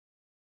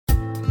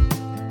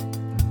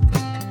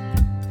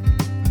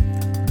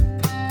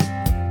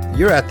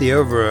You're at the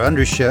Over or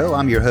Under Show.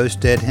 I'm your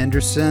host, Ed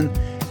Henderson.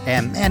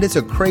 And man, it's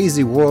a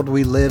crazy world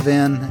we live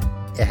in.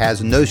 It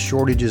has no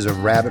shortages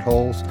of rabbit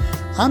holes.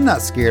 I'm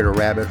not scared of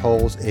rabbit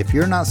holes. If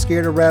you're not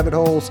scared of rabbit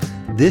holes,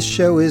 this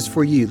show is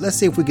for you. Let's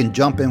see if we can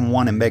jump in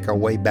one and make our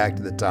way back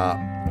to the top.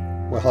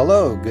 Well,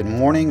 hello. Good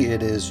morning.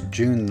 It is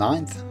June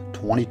 9th,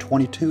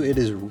 2022. It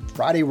is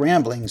Friday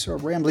Ramblings, or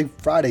Rambling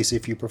Fridays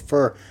if you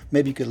prefer.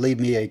 Maybe you could leave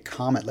me a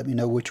comment. Let me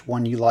know which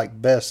one you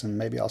like best, and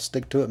maybe I'll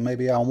stick to it.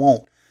 Maybe I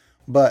won't.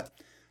 But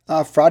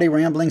Friday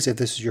Ramblings, if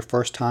this is your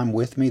first time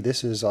with me,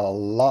 this is a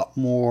lot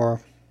more,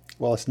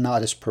 well, it's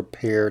not as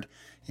prepared,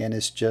 and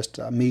it's just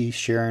me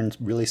sharing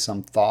really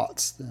some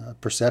thoughts,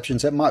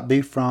 perceptions. It might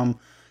be from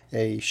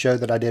a show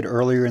that I did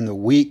earlier in the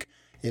week.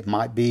 It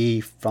might be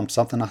from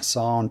something I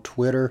saw on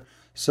Twitter.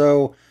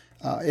 So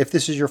if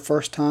this is your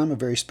first time, a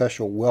very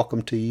special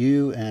welcome to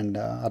you, and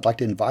I'd like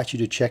to invite you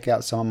to check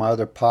out some of my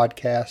other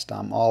podcasts.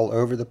 I'm all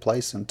over the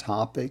place in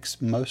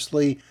topics,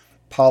 mostly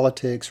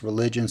politics,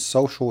 religion,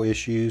 social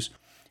issues.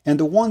 And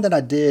the one that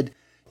I did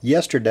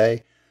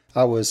yesterday,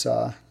 I was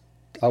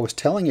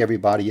telling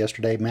everybody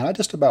yesterday, man, I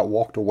just about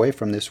walked away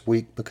from this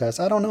week because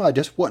I don't know, I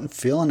just wasn't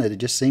feeling it. It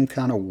just seemed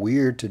kind of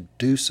weird to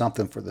do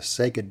something for the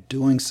sake of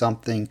doing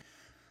something.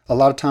 A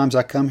lot of times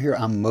I come here,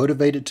 I'm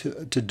motivated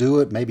to do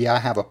it. Maybe I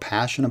have a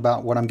passion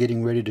about what I'm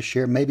getting ready to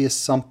share. Maybe it's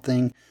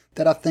something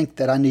that I think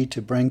that I need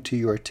to bring to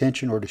your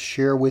attention or to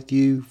share with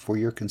you for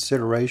your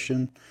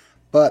consideration.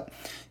 But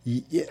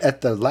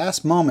at the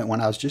last moment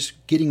when I was just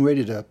getting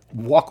ready to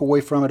walk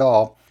away from it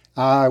all,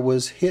 I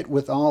was hit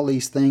with all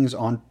these things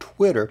on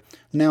Twitter.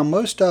 Now,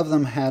 most of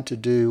them had to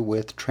do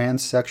with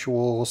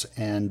transsexuals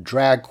and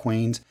drag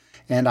queens,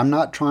 and I'm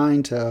not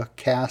trying to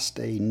cast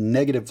a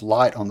negative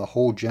light on the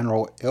whole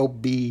general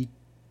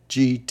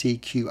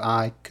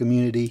LGBTQI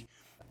community.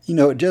 You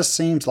know, it just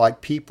seems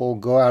like people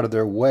go out of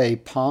their way,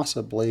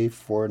 possibly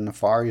for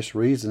nefarious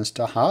reasons,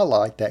 to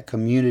highlight that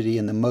community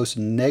in the most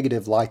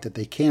negative light that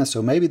they can.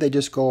 So maybe they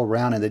just go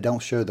around and they don't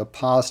show the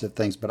positive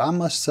things. But I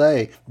must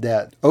say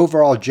that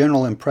overall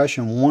general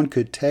impression one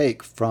could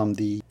take from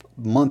the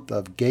month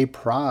of Gay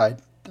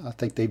Pride, I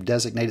think they've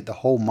designated the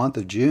whole month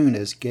of June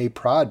as Gay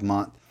Pride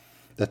Month,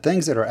 the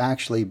things that are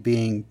actually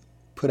being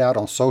put out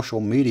on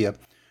social media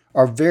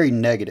are very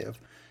negative.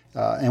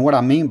 And what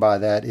I mean by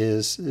that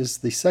is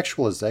the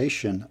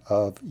sexualization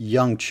of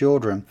young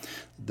children.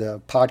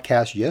 The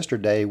podcast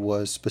yesterday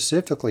was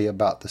specifically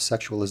about the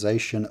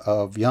sexualization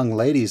of young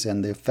ladies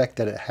and the effect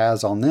that it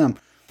has on them.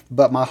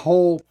 But my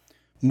whole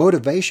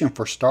motivation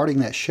for starting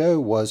that show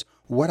was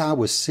what I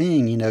was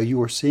seeing. You know, you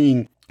were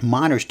seeing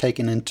minors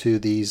taken into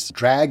these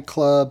drag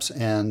clubs,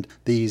 and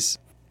these,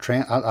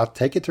 I'll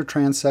take it, they're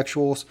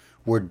transsexuals,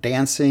 were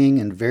dancing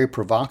in a very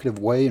provocative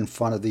way in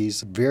front of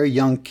these very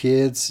young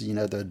kids. You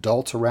know, the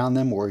adults around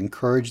them were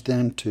encouraged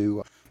them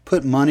to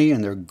put money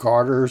in their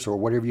garters or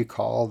whatever you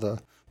call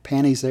the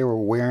panties they were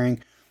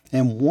wearing.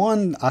 And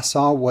one I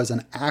saw was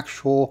an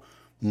actual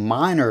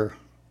minor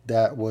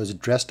that was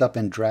dressed up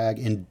in drag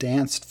and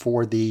danced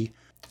for the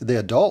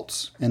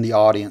adults in the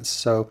audience.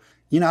 So,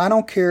 you know, I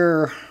don't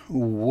care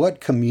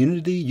what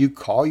community you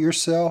call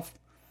yourself.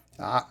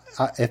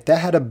 If that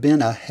had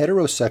been a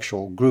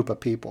heterosexual group of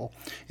people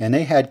and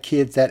they had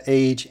kids that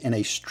age in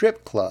a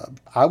strip club,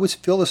 I would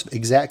feel this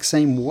exact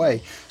same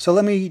way. So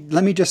let me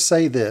just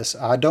say this.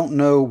 I don't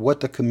know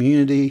what the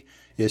community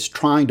is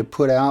trying to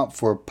put out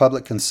for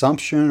public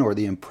consumption or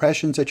the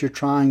impressions that you're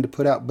trying to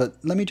put out, but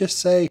let me just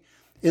say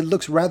it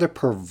looks rather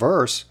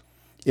perverse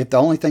if the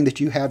only thing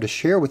that you have to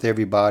share with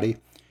everybody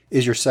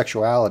is your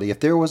sexuality. If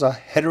there was a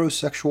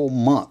heterosexual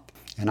month,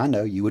 and I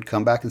know you would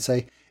come back and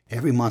say,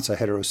 every month's a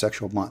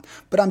heterosexual month.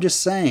 But I'm just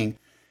saying,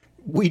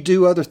 we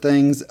do other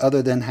things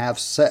other than have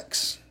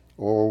sex,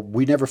 or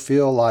we never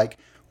feel like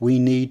we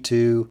need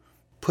to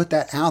put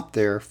that out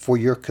there for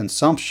your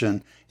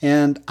consumption.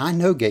 And I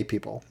know gay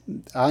people.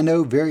 I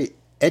know very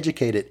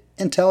educated,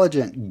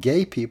 intelligent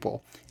gay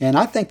people. And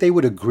I think they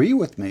would agree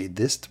with me.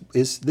 This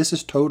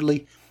is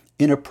totally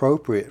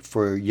inappropriate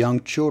for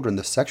young children.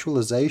 The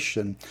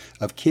sexualization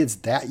of kids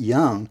that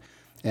young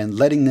and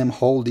letting them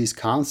hold these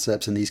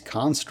concepts and these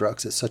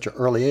constructs at such an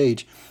early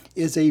age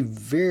is a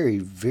very,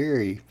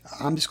 very,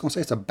 I'm just going to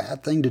say it's a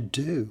bad thing to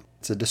do.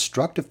 It's a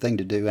destructive thing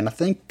to do. And I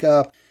think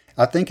at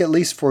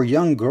least for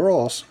young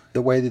girls,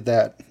 the way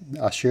that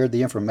I shared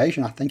the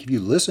information, I think if you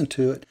listen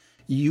to it,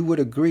 you would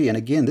agree. And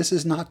again, this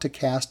is not to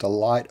cast a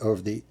light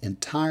over the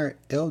entire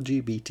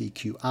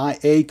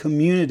LGBTQIA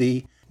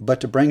community, but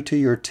to bring to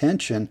your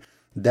attention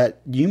that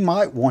you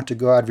might want to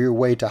go out of your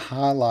way to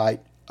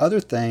highlight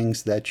other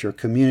things that your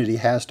community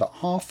has to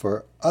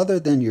offer other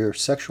than your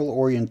sexual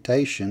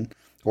orientation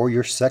or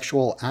your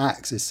sexual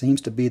acts. It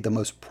seems to be the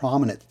most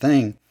prominent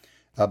thing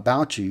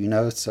about you. You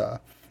know, it's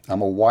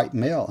I'm a white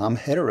male. I'm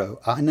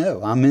hetero. I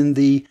know. I'm in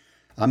the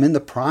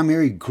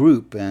primary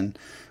group,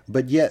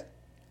 but yet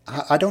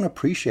I don't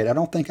appreciate it. I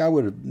don't think I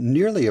would have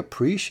nearly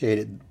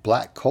appreciated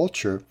black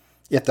culture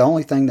if the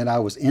only thing that I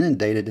was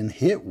inundated and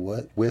hit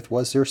with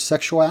was their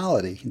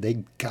sexuality.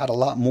 They got a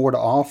lot more to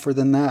offer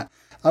than that.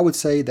 I would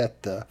say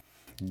that the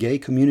gay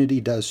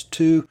community does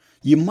too.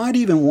 You might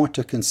even want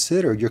to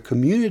consider your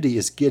community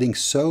is getting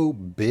so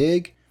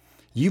big,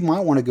 you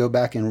might want to go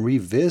back and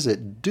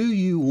revisit. Do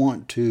you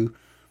want to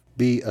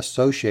be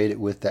associated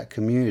with that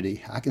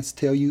community? I can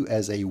tell you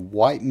as a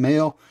white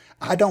male,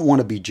 I don't want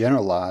to be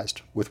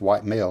generalized with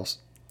white males.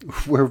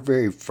 We're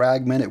very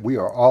fragmented. We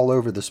are all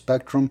over the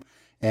spectrum.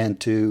 And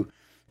to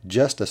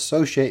just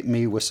associate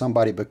me with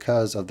somebody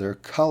because of their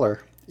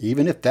color,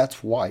 even if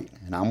that's white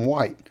and I'm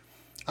white,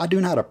 I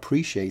do not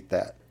appreciate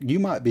that. You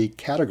might be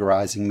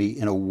categorizing me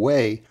in a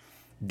way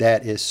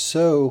that is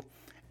so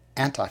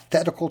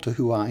antithetical to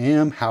who I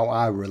am, how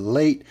I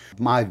relate,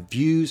 my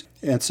views.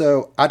 And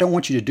so I don't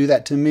want you to do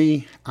that to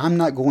me. I'm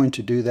not going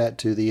to do that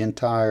to the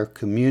entire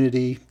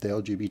community, the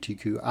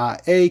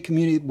LGBTQIA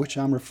community, which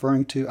I'm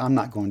referring to. I'm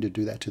not going to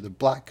do that to the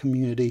black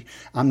community.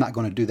 I'm not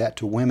going to do that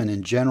to women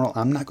in general.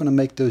 I'm not going to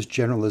make those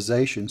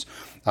generalizations.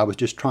 I was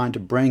just trying to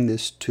bring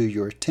this to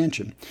your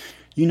attention.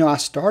 You know, I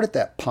started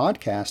that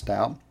podcast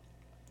out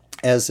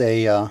as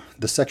the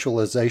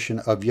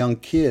sexualization of young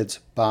kids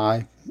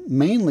by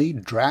mainly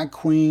drag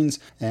queens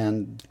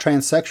and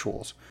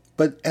transsexuals.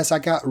 But as I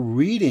got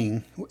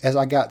reading, as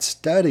I got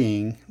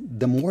studying,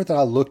 the more that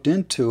I looked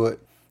into it,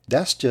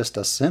 that's just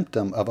a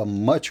symptom of a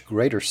much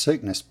greater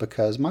sickness,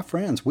 because my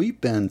friends, we've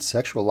been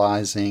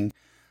sexualizing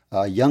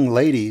young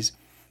ladies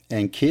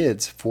and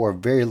kids for a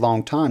very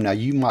long time. Now,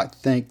 you might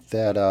think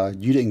that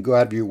you didn't go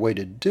out of your way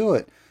to do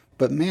it,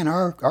 but man,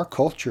 our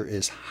culture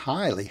is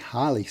highly,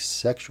 highly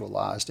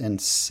sexualized,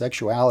 and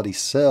sexuality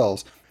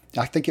sells.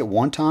 I think at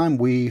one time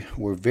we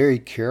were very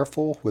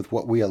careful with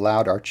what we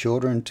allowed our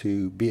children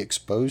to be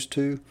exposed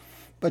to.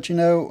 But you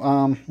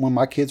know, when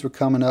my kids were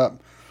coming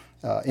up,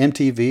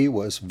 MTV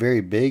was very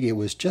big. It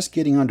was just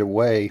getting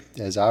underway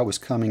as I was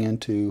coming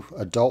into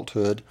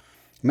adulthood.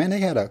 Man, they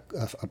had a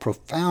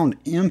profound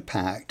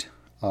impact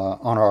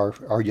on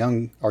our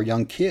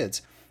young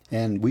kids.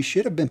 And we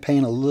should have been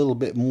paying a little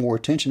bit more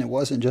attention. It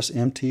wasn't just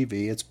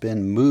MTV. It's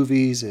been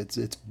movies,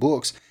 it's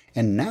books.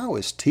 And now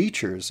it's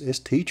teachers,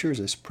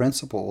 it's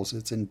principals,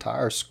 it's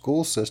entire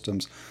school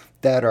systems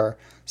that are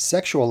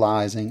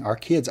sexualizing our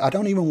kids. I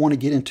don't even want to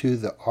get into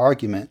the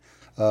argument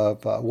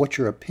of what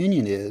your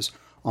opinion is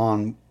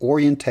on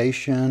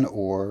orientation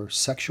or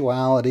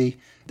sexuality.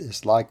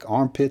 It's like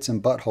armpits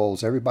and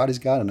buttholes. Everybody's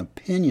got an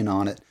opinion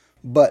on it.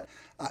 But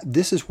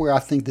this is where I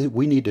think that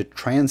we need to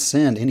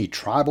transcend any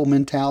tribal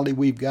mentality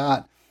we've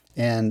got.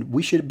 And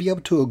we should be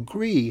able to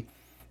agree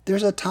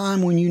there's a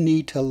time when you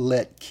need to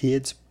let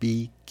kids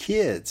be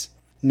kids.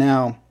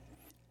 Now,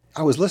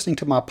 I was listening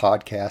to my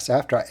podcast.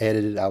 After I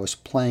edited it, I was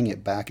playing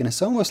it back, and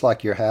it's almost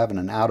like you're having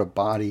an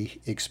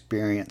out-of-body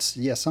experience.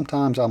 Yeah,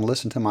 sometimes I'm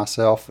listening to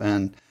myself,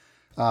 and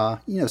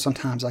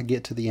sometimes I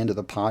get to the end of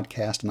the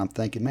podcast, and I'm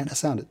thinking, man, that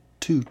sounded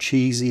too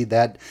cheesy.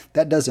 That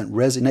doesn't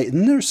resonate.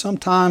 And there's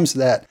sometimes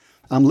that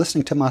I'm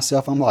listening to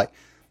myself, I'm like,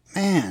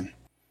 man,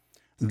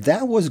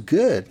 that was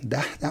good.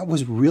 That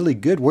was really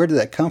good. Where did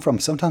that come from?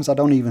 Sometimes I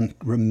don't even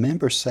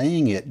remember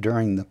saying it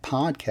during the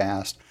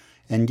podcast.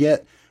 And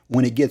yet,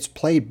 when it gets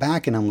played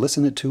back and I'm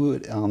listening to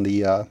it on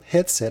the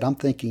headset, I'm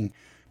thinking,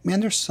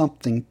 man, there's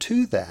something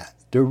to that.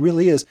 There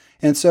really is.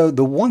 And so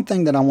the one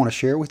thing that I want to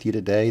share with you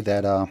today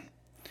that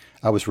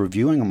I was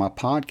reviewing on my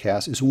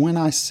podcast is when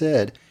I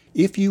said,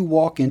 if you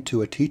walk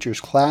into a teacher's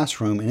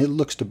classroom and it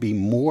looks to be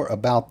more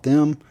about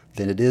them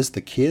than it is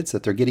the kids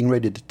that they're getting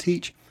ready to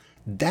teach,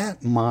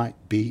 that might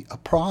be a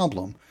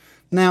problem.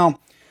 Now,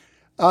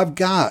 I've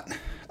got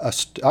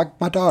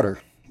my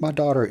daughter. My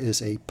daughter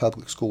is a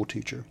public school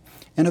teacher,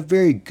 and a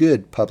very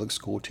good public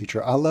school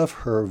teacher. I love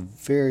her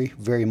very,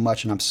 very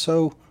much, and I'm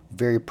so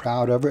very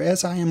proud of her,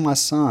 as I am my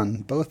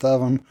son. Both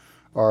of them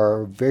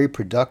are very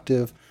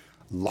productive,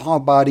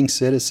 law-abiding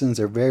citizens.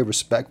 They're very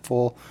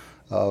respectful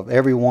of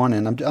everyone,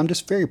 and I'm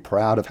just very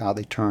proud of how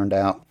they turned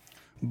out.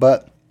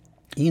 But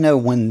you know,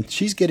 when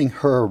she's getting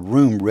her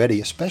room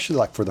ready, especially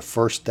like for the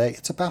first day,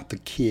 it's about the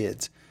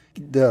kids.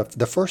 The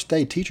first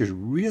day teachers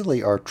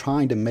really are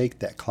trying to make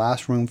that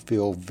classroom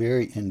feel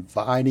very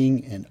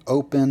inviting and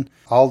open.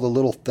 All the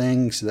little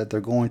things that they're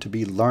going to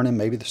be learning,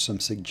 maybe there's some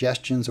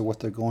suggestions of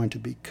what they're going to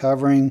be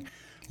covering.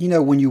 You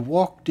know, when you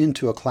walked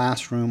into a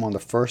classroom on the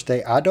first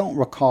day, I don't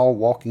recall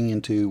walking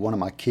into one of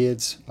my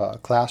kids'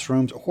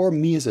 classrooms or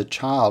me as a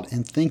child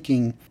and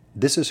thinking,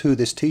 this is who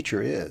this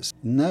teacher is.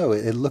 No,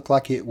 it looked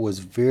like it was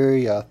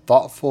very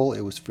thoughtful.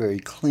 It was very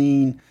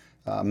clean.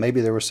 Maybe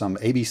there were some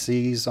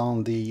ABCs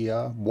on the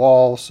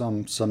wall,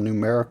 some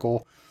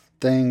numerical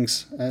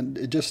things, and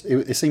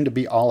it seemed to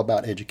be all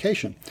about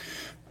education.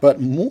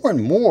 But more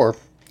and more,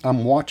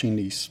 I'm watching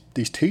these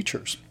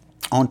teachers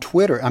on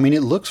Twitter. I mean,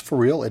 it looks for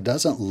real. It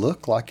doesn't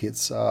look like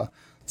it's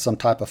some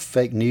type of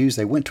fake news.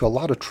 They went to a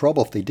lot of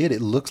trouble if they did.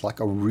 It looks like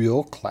a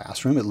real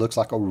classroom. It looks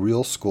like a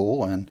real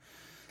school, and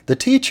the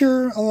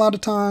teacher, a lot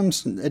of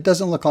times, it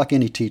doesn't look like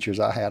any teachers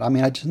I had. I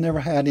mean, I just never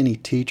had any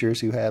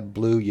teachers who had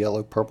blue,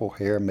 yellow, purple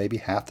hair, maybe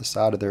half the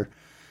side of their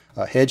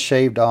head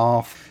shaved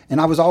off. And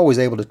I was always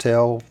able to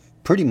tell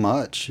pretty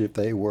much if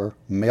they were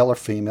male or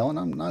female.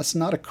 And it's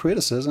not a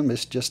criticism.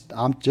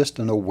 I'm just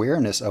an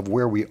awareness of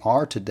where we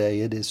are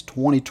today. It is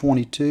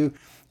 2022,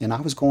 and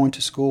I was going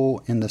to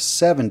school in the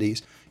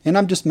 70s. And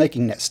I'm just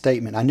making that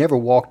statement. I never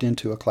walked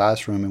into a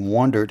classroom and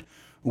wondered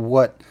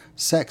what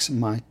sex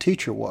my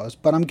teacher was,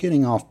 but I'm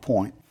getting off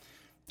point.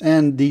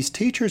 And these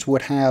teachers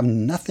would have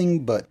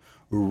nothing but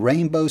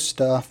rainbow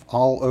stuff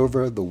all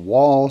over the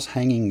walls,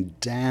 hanging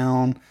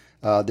down.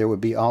 There would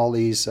be all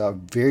these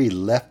very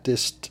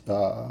leftist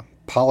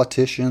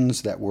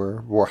politicians that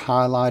were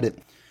highlighted.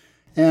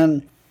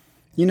 And,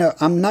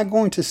 I'm not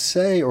going to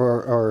say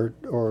or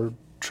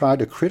try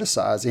to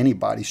criticize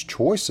anybody's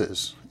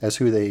choices as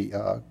who they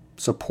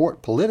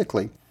support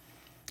politically.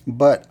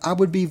 But I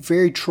would be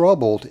very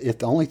troubled if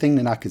the only thing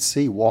that I could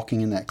see walking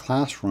in that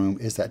classroom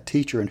is that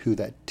teacher and who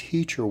that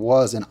teacher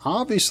was. And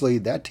obviously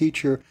that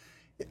teacher,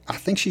 I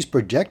think she's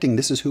projecting,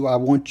 this is who I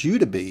want you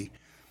to be.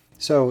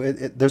 So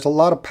there's a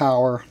lot of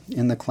power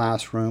in the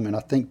classroom. And I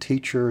think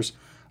teachers,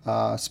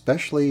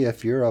 especially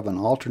if you're of an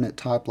alternate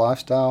type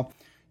lifestyle,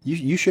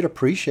 you should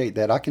appreciate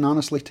that. I can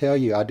honestly tell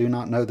you, I do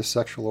not know the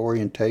sexual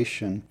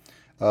orientation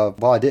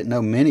of, I didn't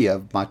know many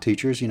of my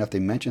teachers. If they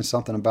mentioned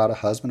something about a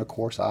husband, of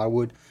course, I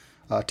would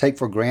take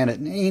for granted.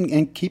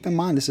 And keep in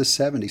mind, this is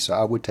 70, so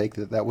I would take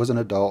that was an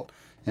adult.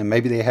 And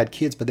maybe they had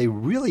kids, but they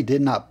really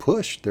did not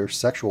push their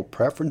sexual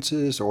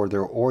preferences or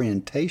their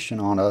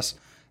orientation on us.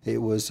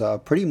 It was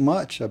pretty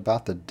much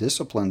about the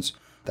disciplines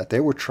that they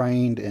were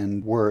trained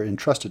and were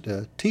entrusted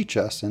to teach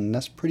us. And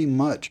that's pretty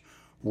much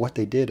what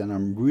they did. And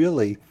I'm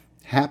really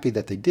happy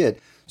that they did.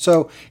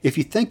 So if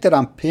you think that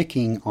I'm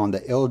picking on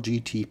the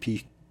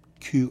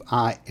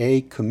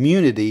LGBTQIA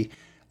community,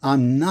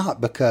 I'm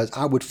not, because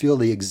I would feel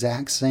the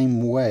exact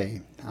same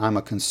way. I'm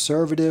a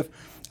conservative.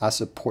 I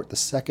support the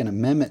Second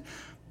Amendment.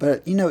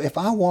 But, if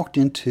I walked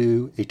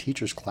into a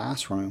teacher's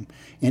classroom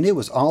and it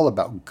was all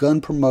about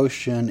gun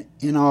promotion,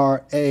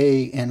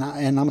 NRA, and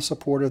I'm a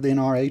supporter of the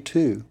NRA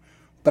too.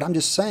 But I'm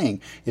just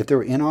saying, if there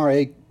were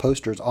NRA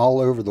posters all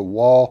over the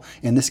wall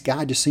and this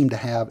guy just seemed to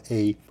have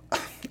a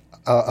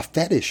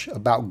fetish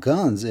about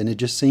guns, and it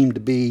just seemed to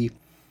be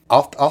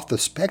off the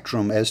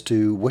spectrum as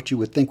to what you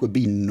would think would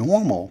be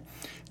normal,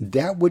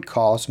 that would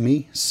cause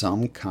me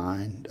some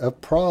kind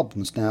of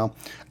problems. Now,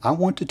 I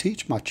want to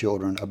teach my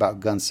children about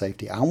gun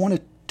safety. I want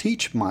to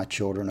teach my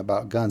children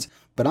about guns,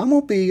 but I'm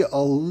going to be a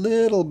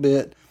little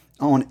bit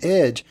on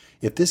edge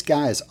if this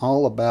guy is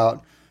all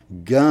about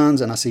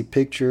guns and I see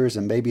pictures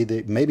and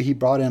maybe he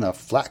brought in a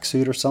flak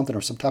suit or something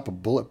or some type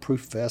of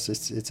bulletproof vest.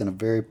 It's in a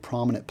very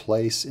prominent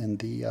place in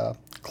the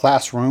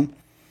classroom.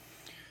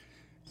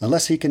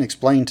 Unless he can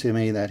explain to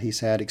me that he's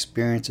had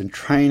experience and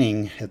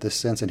training at this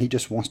sense and he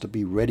just wants to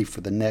be ready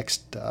for the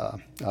next,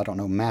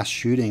 mass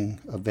shooting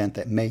event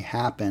that may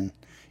happen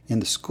in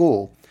the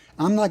school,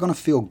 I'm not going to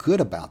feel good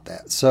about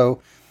that.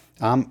 So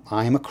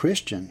I am a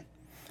Christian.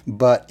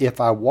 But if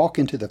I walk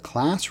into the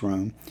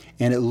classroom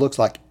and it looks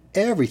like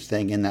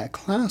everything in that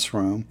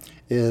classroom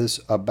is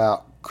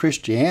about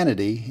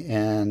Christianity,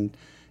 and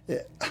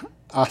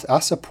I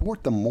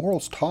support the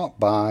morals taught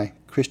by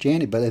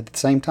Christianity, but at the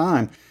same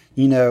time,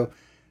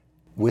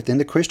 within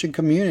the Christian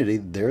community,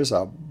 there's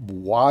a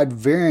wide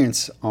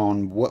variance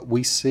on what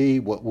we see,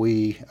 what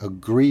we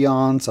agree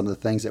on, some of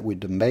the things that we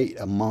debate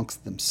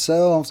amongst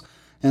themselves.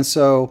 And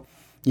so,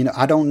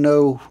 I don't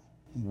know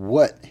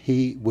what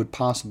he would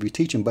possibly be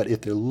teaching, but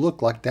if it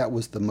looked like that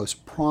was the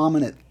most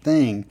prominent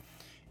thing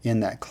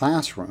in that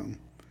classroom,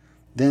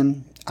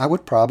 then I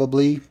would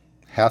probably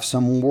have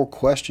some more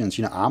questions.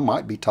 I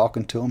might be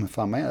talking to him if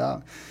I'm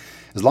mad.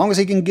 As long as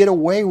he can get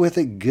away with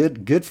it,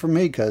 good for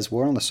me, because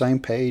we're on the same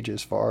page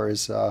as far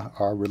as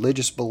our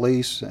religious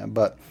beliefs.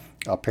 But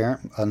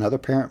another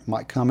parent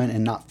might come in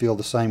and not feel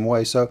the same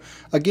way. So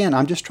again,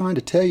 I'm just trying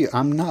to tell you,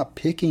 I'm not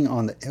picking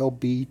on the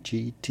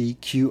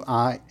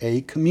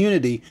LGBTQIA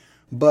community,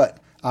 but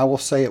I will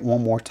say it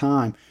one more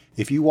time.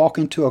 If you walk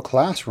into a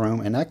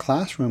classroom and that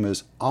classroom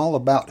is all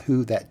about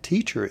who that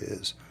teacher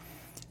is,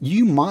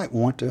 you might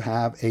want to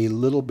have a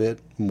little bit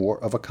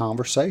more of a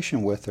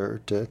conversation with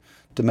her to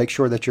make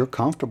sure that you're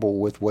comfortable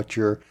with what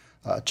your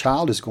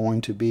child is going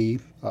to be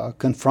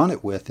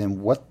confronted with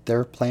and what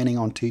they're planning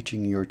on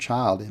teaching your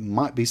child. It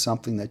might be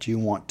something that you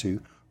want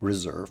to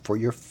reserve for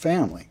your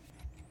family.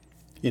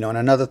 And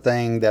another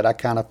thing that I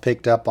kind of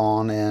picked up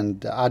on,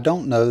 and I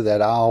don't know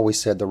that I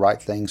always said the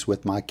right things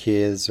with my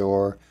kids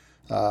or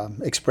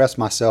express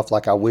myself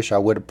like I wish I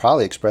would have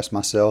probably expressed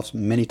myself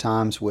many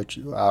times, which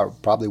I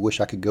probably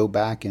wish I could go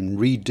back and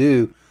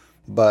redo,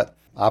 but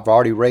I've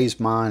already raised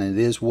mine, and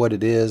it is what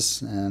it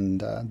is,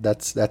 and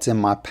that's in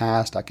my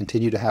past. I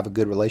continue to have a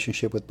good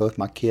relationship with both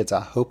my kids. I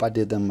hope I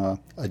did them a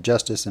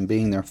justice in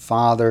being their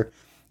father.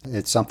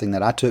 It's something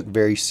that I took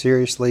very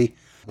seriously.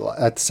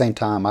 At the same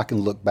time, I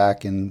can look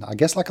back, and I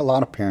guess like a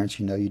lot of parents,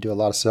 you do a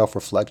lot of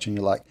self-reflection.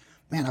 You're like,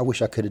 man, I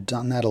wish I could have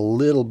done that a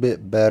little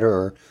bit better,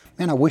 or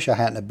man, I wish I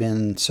hadn't have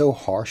been so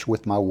harsh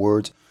with my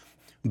words.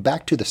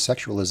 Back to the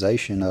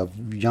sexualization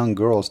of young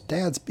girls.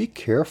 Dads, be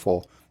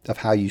careful of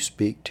how you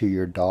speak to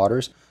your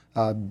daughters.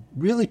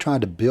 really try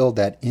to build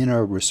that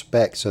inner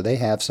respect so they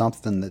have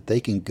something that they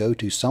can go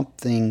to,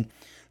 something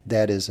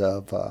that is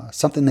of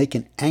something they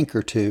can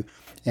anchor to.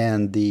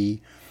 And the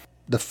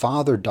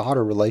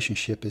father-daughter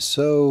relationship is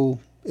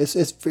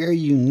it's very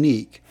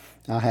unique.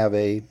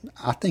 I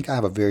think I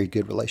have a very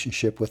good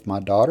relationship with my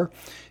daughter,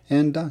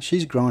 and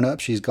she's grown up.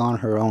 She's gone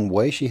her own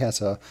way. She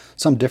has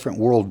some different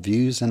world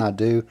views than I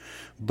do,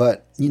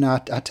 but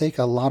I take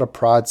a lot of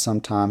pride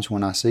sometimes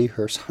when I see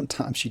her.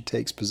 Sometimes she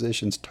takes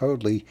positions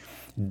totally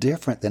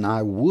different than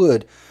I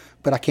would,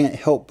 but I can't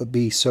help but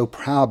be so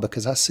proud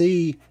because I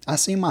see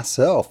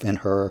myself in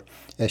her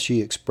as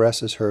she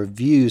expresses her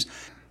views.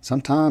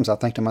 Sometimes I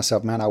think to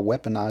myself, man, I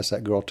weaponize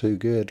that girl too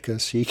good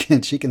because she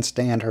can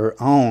stand her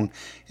own.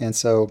 And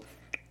so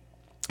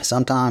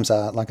sometimes,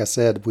 like I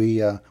said,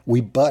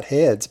 we butt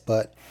heads,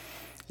 but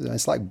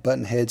it's like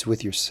butting heads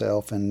with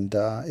yourself. And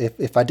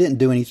if I didn't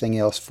do anything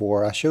else for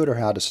her, I showed her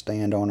how to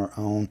stand on her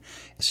own.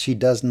 She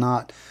does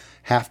not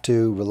have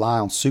to rely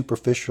on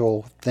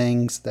superficial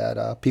things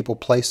that people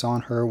place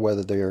on her,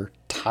 whether they're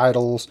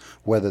titles,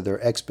 whether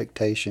they're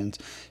expectations.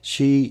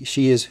 She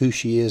is who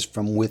she is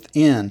from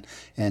within,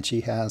 and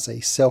she has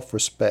a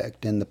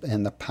self-respect, and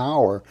the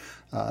power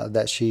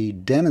that she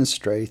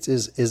demonstrates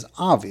is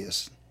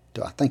obvious.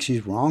 Do I think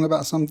she's wrong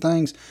about some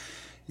things?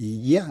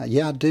 Yeah,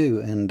 I do.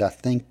 And I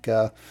think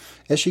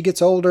as she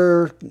gets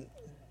older,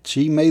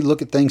 she may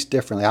look at things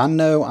differently. I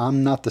know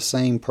I'm not the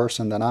same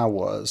person that I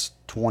was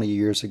 20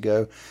 years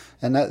ago.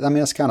 And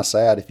that's kind of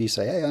sad if you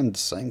say, hey, I'm the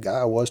same guy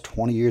I was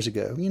 20 years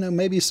ago.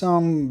 Maybe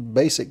some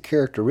basic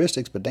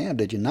characteristics, but damn,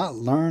 did you not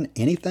learn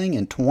anything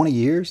in 20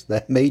 years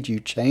that made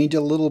you change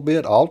a little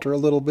bit, alter a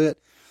little bit?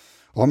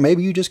 Or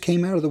maybe you just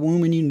came out of the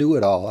womb and you knew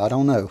it all. I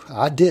don't know.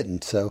 I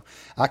didn't. So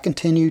I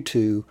continue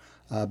to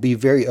be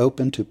very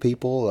open to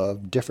people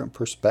of different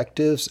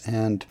perspectives.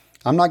 And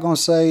I'm not going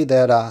to say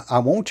that I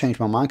won't change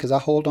my mind because I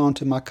hold on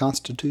to my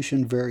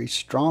Constitution very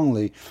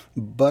strongly,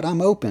 but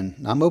I'm open.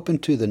 I'm open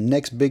to the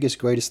next biggest,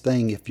 greatest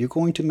thing. If you're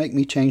going to make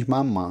me change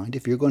my mind,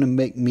 if you're going to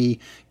make me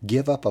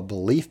give up a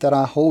belief that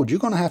I hold, you're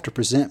going to have to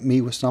present me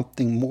with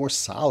something more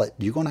solid.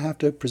 You're going to have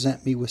to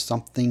present me with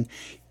something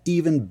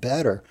even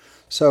better.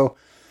 So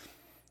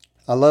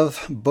I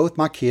love both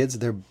my kids.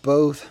 They're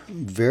both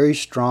very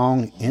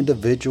strong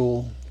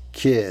individual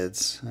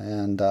kids,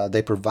 and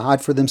they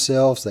provide for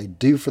themselves. They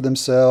do for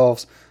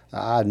themselves.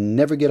 I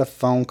never get a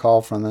phone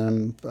call from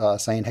them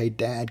saying, hey,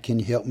 Dad, can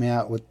you help me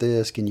out with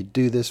this? Can you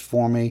do this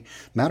for me?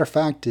 Matter of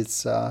fact,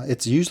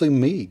 it's usually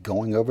me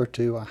going over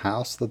to a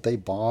house that they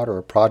bought or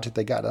a project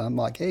they got. And I'm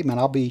like, hey, man,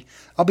 I'll be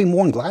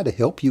more than glad to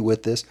help you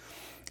with this.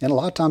 And a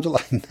lot of times they're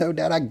like, no,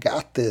 Dad, I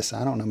got this.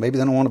 I don't know. Maybe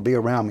they don't want to be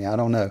around me. I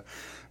don't know.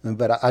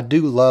 But I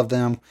do love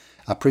them.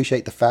 I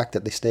appreciate the fact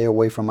that they stay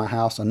away from my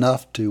house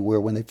enough to where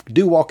when they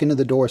do walk into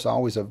the door, it's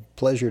always a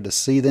pleasure to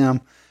see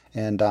them.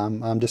 And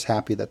I'm just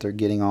happy that they're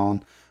getting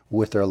on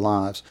with their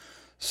lives.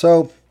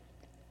 So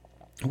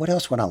what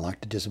else would I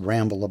like to just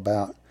ramble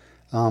about?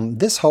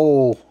 This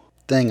whole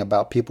thing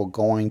about people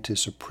going to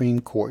Supreme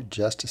Court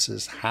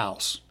Justice's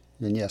house.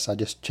 And yes, I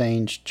just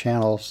changed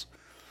channels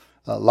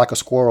like a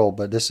squirrel,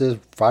 but this is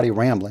Friday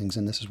Ramblings,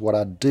 and this is what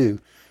I do.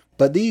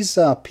 But these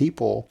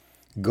people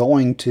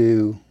going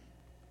to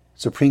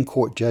Supreme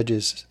Court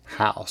judge's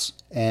house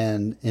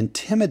and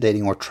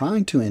intimidating or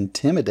trying to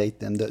intimidate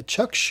them.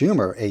 Chuck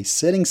Schumer, a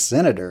sitting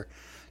senator,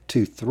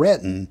 to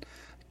threaten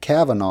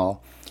Kavanaugh,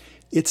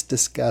 it's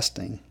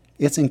disgusting.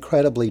 It's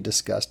incredibly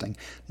disgusting.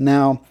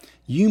 Now,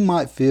 you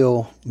might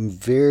feel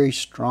very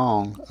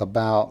strong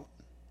about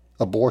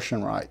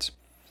abortion rights,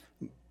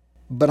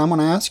 but I'm going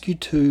to ask you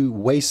to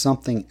weigh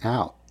something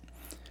out.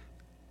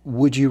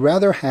 Would you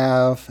rather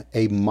have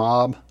a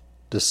mob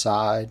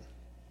decide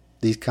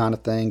these kind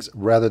of things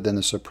rather than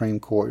the Supreme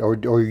Court? Or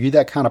are you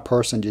that kind of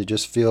person that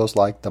just feels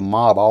like the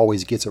mob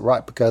always gets it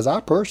right? Because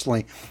I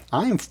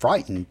am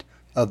frightened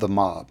of the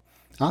mob.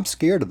 I'm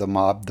scared of the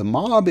mob. The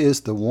mob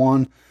is the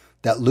one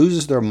that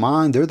loses their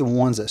mind. They're the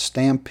ones that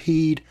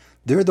stampede.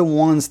 They're the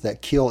ones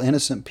that kill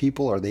innocent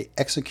people or they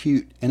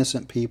execute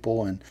innocent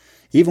people. And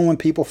even when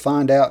people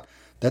find out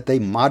that they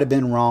might have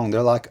been wrong,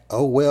 they're like,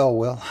 oh,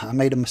 well, I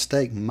made a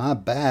mistake. My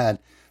bad.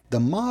 The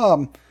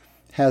mob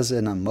has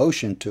an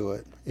emotion to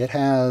it.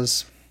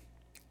 It's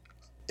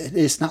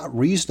not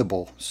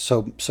reasonable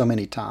so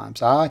many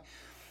times. I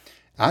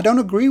don't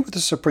agree with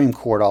the Supreme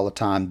Court all the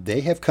time.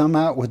 They have come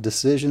out with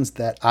decisions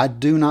that I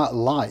do not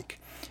like.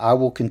 I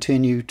will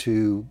continue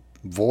to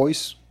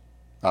voice.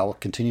 I will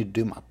continue to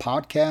do my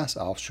podcast.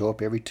 I'll show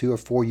up every 2 or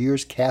 4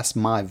 years, cast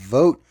my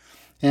vote.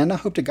 And I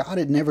hope to God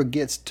it never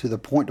gets to the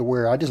point to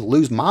where I just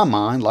lose my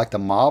mind like the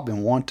mob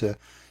and want to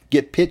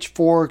get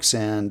pitchforks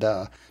and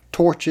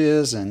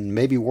torches and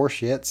maybe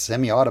worse yet,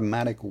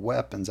 semi-automatic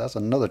weapons. That's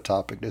another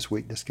topic this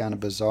week that's kind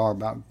of bizarre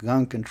about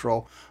gun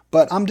control.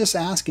 But I'm just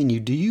asking you,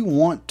 do you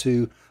want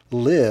to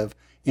live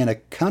in a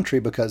country,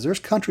 because there's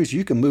countries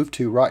you can move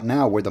to right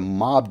now where the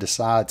mob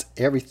decides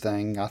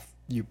everything.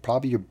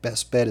 Your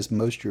best bet is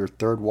most of your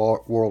third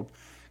world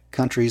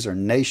countries or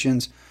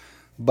nations.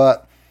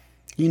 But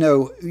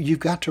You've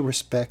got to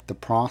respect the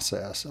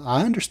process.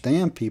 I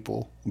understand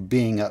people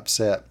being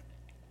upset.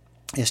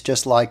 It's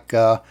just like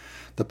the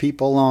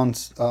people on,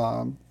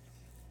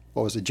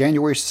 what was it,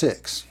 January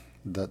 6th,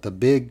 the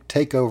big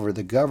takeover of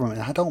the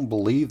government. I don't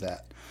believe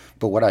that.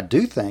 But what I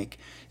do think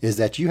is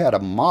that you had a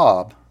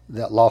mob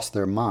that lost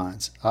their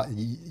minds.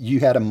 You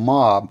had a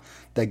mob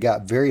that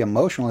got very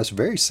emotional. It's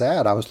very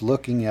sad. I was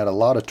looking at a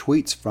lot of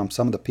tweets from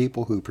some of the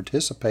people who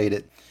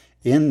participated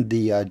in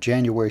the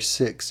January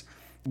 6th,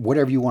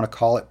 whatever you want to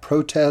call it,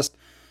 protest.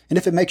 And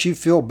if it makes you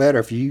feel better,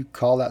 if you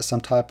call that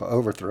some type of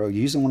overthrow,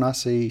 usually when I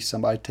see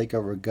somebody take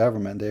over a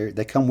government,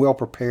 they come well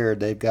prepared.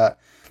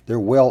 They're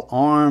well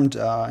armed,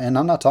 and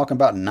I'm not talking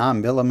about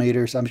 9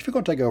 millimeters. I mean, if you're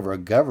going to take over a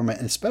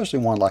government, especially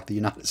one like the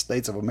United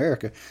States of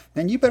America,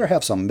 man, you better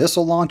have some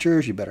missile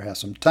launchers. You better have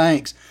some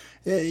tanks.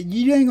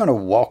 You ain't going to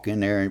walk in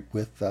there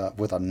with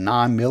a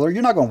 9 miller.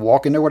 You're not going to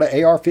walk in there with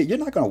an AR-15. You're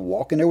not going to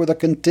walk in there with a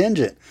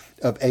contingent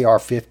of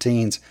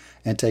AR-15s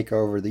and take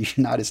over the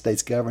United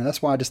States government.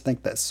 That's why I just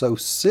think that's so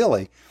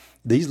silly.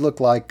 These look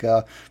like,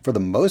 for the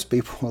most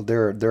people,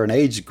 they're an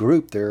age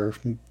group. They're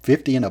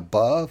 50 and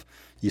above.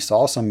 You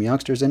saw some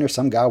youngsters in there,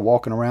 some guy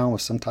walking around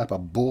with some type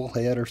of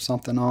bullhead or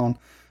something on,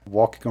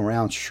 walking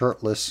around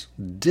shirtless.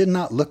 Did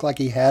not look like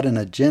he had an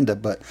agenda.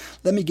 But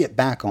let me get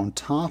back on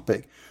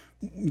topic.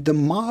 The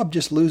mob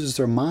just loses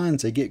their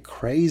minds. They get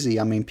crazy.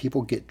 I mean,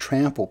 people get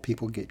trampled,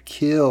 people get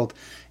killed.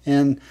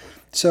 And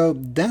so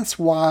that's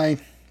why,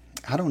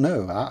 I don't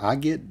know, I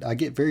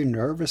get very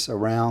nervous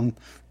around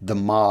the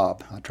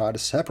mob. I try to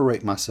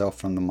separate myself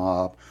from the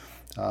mob.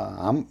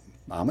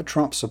 I'm a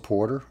Trump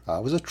supporter. I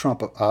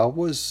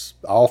was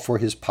all for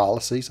his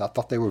policies. I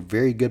thought they were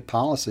very good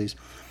policies.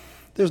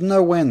 There's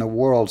no way in the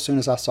world, as soon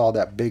as I saw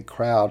that big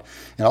crowd,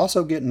 and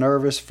also get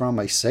nervous from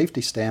a safety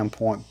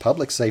standpoint,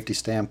 public safety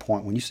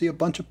standpoint, when you see a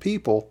bunch of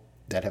people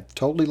that have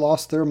totally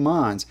lost their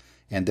minds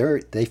and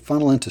they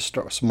funnel into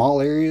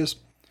small areas.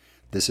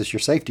 This is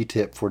your safety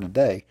tip for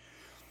today.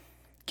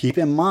 Keep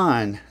in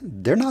mind,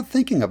 they're not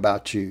thinking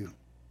about you.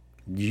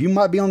 You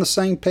might be on the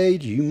same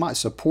page, you might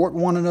support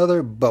one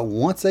another, but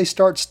once they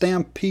start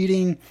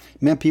stampeding,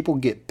 man, people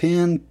get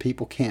pinned,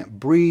 people can't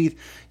breathe,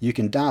 you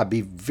can die.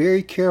 Be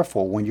very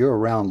careful when you're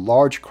around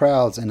large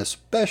crowds, and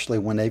especially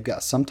when they've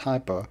got some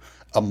type of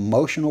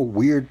emotional,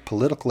 weird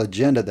political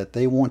agenda that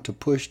they want to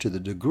push to the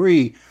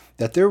degree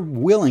that they're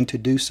willing to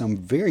do some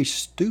very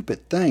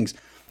stupid things.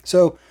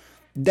 So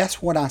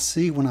that's what I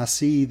see when I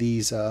see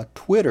these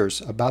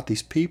Twitters about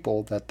these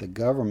people that the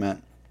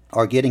government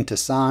are getting to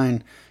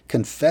sign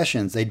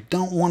confessions. They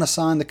don't want to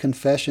sign the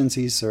confessions.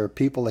 These are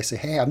people, they say,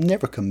 hey, I've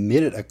never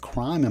committed a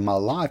crime in my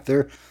life.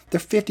 They're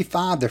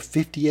 55, they're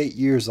 58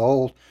 years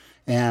old,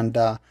 and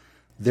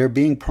they're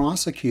being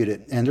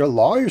prosecuted. And their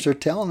lawyers are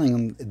telling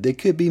them they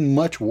could be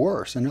much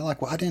worse. And they're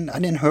like, well, I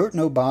didn't hurt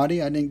nobody.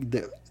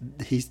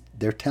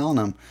 They're telling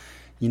them,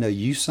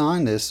 you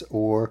sign this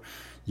or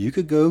you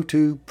could go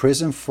to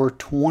prison for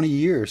 20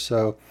 years.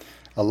 So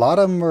a lot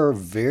of them are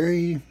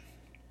very,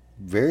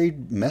 very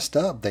messed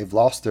up. They've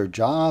lost their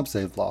jobs,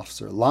 they've lost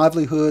their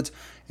livelihoods,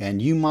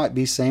 and you might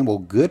be saying, well,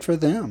 good for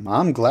them.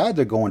 I'm glad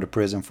they're going to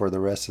prison for the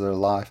rest of their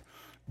life.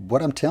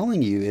 What I'm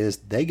telling you is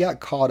they got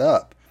caught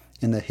up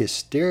in the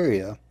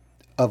hysteria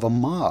of a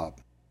mob.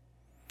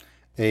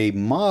 A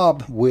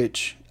mob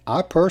which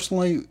I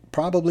personally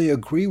probably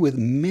agree with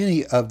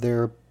many of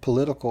their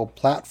political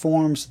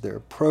platforms, their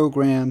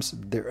programs,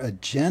 their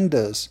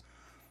agendas.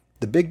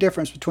 The big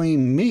difference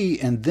between me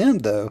and them,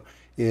 though,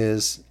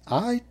 is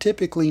I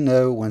typically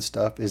know when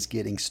stuff is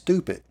getting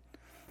stupid.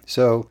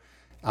 So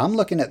I'm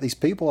looking at these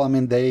people. I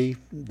mean, they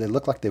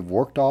look like they've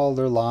worked all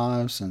their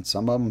lives, and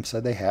some of them say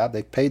they have.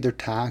 They've paid their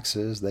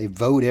taxes. They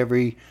vote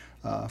every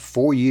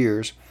 4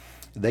 years.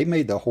 They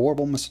made the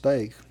horrible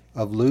mistake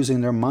of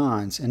losing their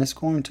minds, and it's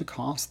going to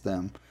cost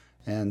them.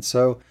 And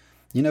so,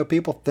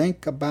 people,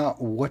 think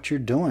about what you're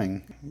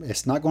doing.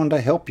 It's not going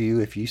to help you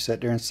if you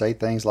sit there and say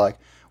things like,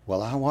 well,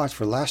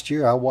 last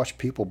year, I watched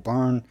people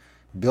burn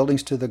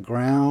buildings to the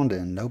ground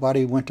and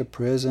nobody went to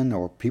prison,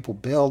 or people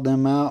bailed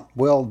them out.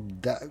 Well,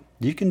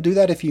 you can do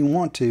that if you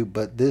want to,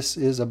 but this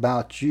is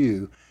about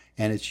you,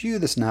 and it's you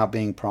that's now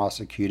being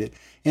prosecuted,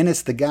 and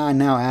it's the guy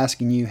now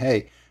asking you,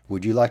 hey,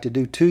 would you like to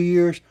do 2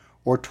 years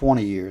or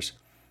 20 years?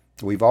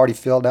 We've already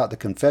filled out the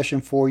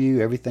confession for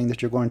you, everything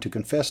that you're going to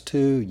confess to.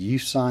 You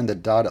signed the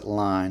dotted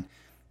line.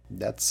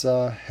 That's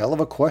a hell of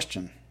a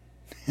question.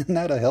 Isn't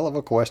that a hell of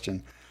a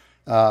question?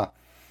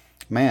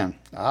 Man,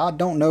 I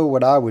don't know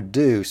what I would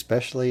do,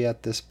 especially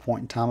at this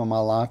point in time of my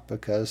life,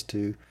 because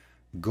to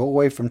go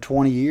away from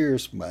 20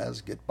 years, well, that's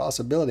a good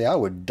possibility. I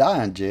would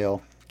die in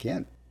jail.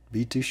 Can't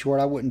be too short.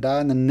 I wouldn't die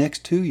in the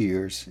next 2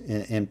 years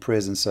in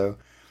prison. So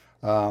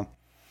I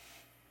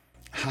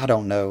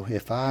don't know.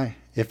 If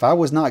I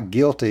was not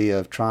guilty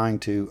of trying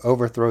to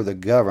overthrow the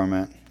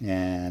government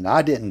and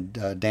I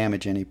didn't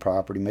damage any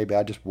property, maybe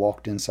I just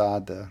walked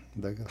inside the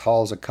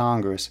halls of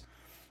Congress,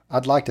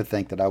 I'd like to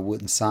think that I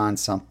wouldn't sign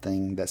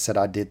something that said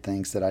I did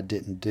things that I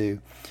didn't do.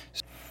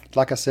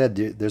 like I said,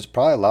 there's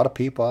probably a lot of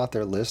people out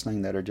there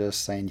listening that are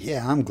just saying,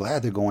 yeah, I'm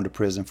glad they're going to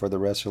prison for the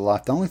rest of their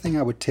life. The only thing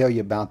I would tell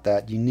you about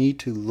that, you need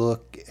to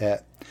look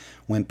at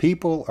when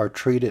people are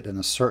treated in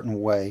a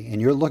certain way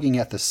and you're looking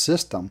at the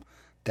system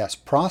that's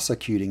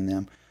prosecuting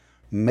them,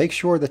 make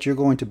sure that you're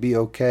going to be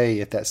okay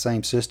if that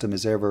same system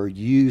is ever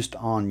used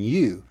on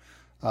you.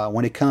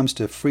 When it comes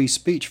to free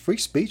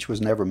speech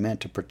was never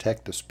meant to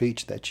protect the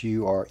speech that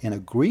you are in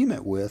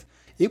agreement with.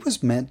 It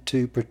was meant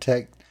to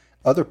protect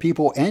other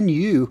people and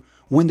you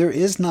when there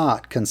is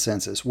not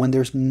consensus, when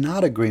there's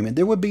not agreement.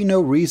 There would be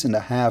no reason to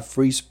have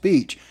free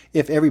speech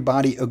if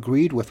everybody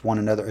agreed with one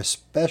another,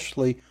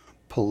 especially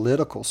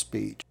political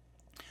speech.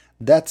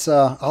 That's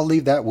I'll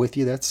leave that with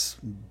you. That's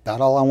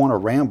about all I want to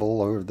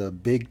ramble over the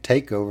big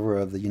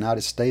takeover of the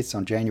United States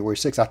on January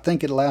 6th. I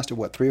think it lasted,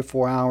 3 or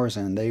 4 hours,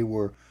 and they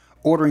were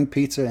ordering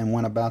pizza and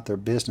went about their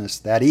business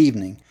that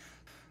evening.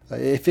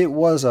 If it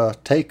was a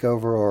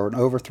takeover or an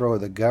overthrow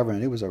of the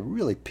government, it was a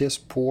really piss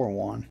poor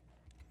one.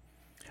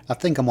 I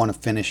think I'm going to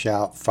finish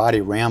out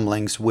Friday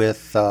Ramblings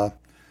with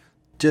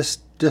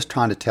just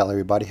trying to tell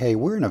everybody, hey,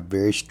 we're in a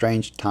very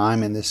strange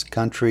time in this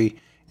country,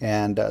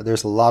 and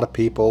there's a lot of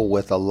people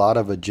with a lot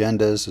of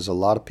agendas. There's a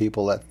lot of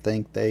people that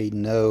think they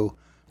know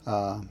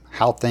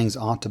how things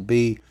ought to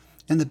be.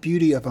 And the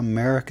beauty of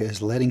America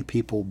is letting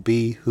people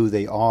be who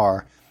they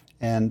are.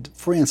 And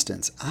for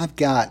instance, I've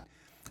got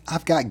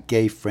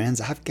gay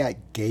friends, I've got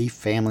gay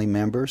family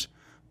members,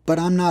 but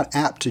I'm not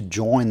apt to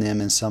join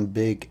them in some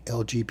big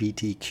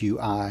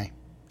LGBTQIA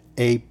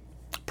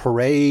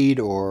parade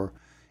or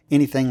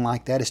anything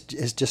like that.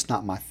 It's just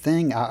not my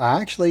thing.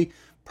 I actually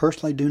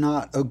personally do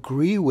not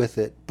agree with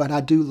it, but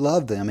I do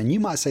love them. And you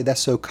might say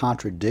that's so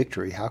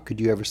contradictory. How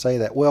could you ever say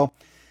that? Well,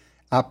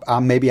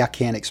 maybe I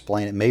can't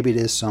explain it. Maybe it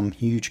is some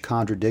huge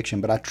contradiction,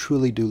 but I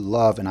truly do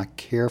love and I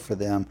care for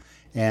them.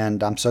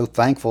 And I'm so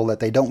thankful that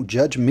they don't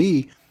judge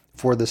me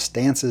for the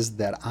stances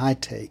that I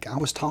take. I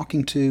was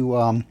talking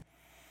to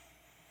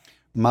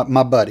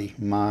my buddy,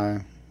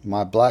 my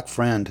black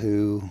friend,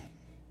 who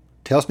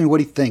tells me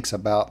what he thinks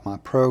about my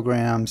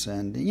programs.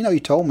 And, he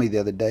told me the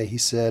other day, he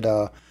said,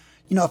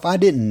 if I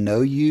didn't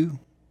know you,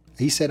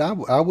 he said,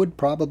 I would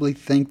probably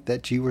think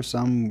that you were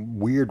some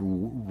weird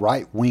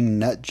right-wing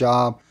nut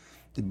job.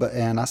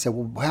 And I said,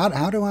 well,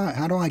 how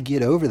do I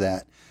get over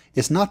that?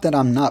 It's not that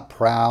I'm not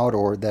proud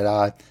or that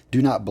I do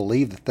not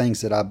believe the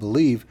things that I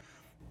believe,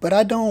 but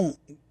I don't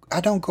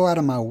go out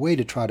of my way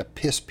to try to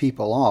piss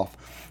people off.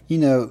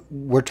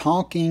 We're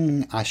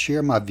talking, I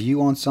share my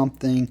view on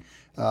something.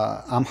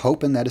 I'm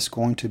hoping that it's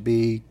going to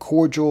be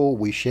cordial.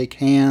 We shake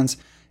hands,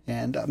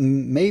 and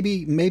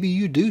maybe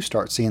you do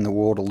start seeing the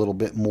world a little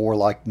bit more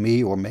like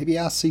me, or maybe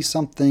I see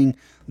something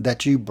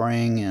that you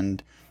bring,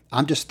 and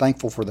I'm just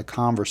thankful for the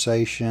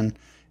conversation.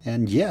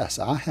 And yes,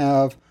 I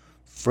have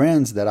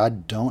friends that I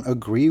don't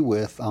agree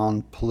with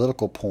on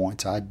political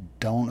points. I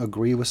don't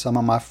agree with some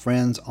of my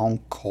friends on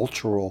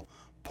cultural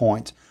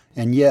points.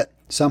 And yet,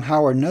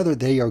 somehow or another,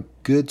 they are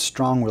good,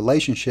 strong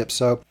relationships.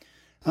 So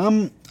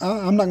I'm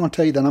not going to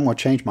tell you that I'm going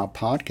to change my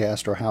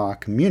podcast or how I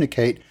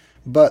communicate,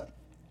 but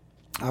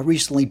I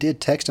recently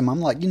did text him.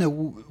 I'm like,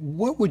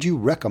 what would you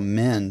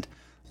recommend?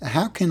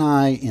 How can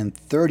I, in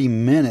 30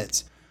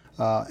 minutes,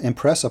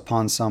 impress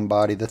upon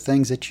somebody the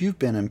things that you've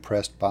been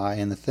impressed by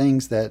and the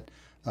things that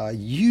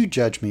you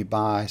judge me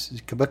by?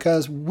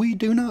 Because we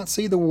do not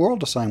see the world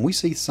the same. We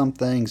see some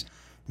things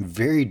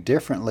very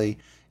differently.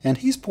 And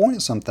he's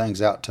pointed some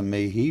things out to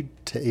me. He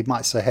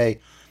might say, hey,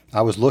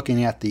 I was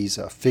looking at these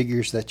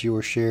figures that you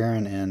were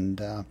sharing,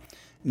 and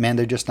man,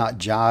 they're just not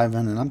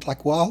jiving. And I'm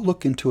like, well, I'll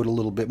look into it a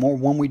little bit more.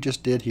 One we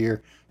just did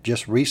here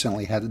just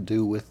recently had to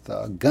do with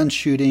gun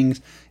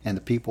shootings and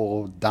the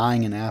people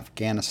dying in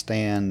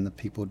Afghanistan, the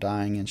people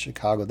dying in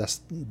Chicago. That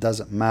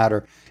doesn't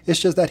matter.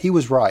 It's just that he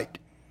was right.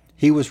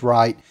 He was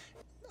right.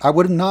 I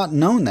would have not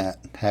known that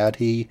had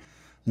he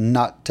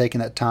not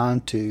taking that time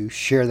to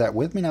share that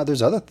with me. Now,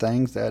 there's other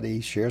things that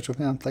he shares with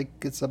me. I think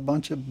it's a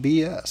bunch of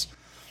BS.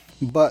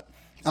 But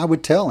I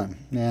would tell him.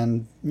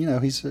 And,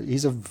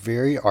 he's a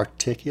very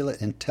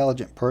articulate,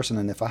 intelligent person.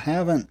 And if I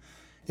haven't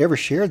ever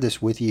shared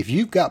this with you, if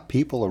you've got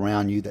people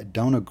around you that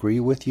don't agree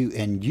with you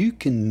and you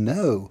can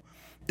know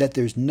that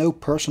there's no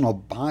personal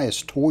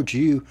bias towards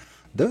you,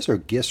 those are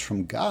gifts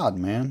from God,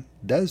 man.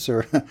 Those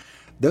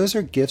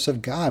are gifts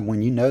of God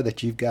when you know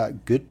that you've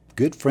got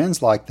good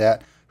friends like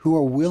that who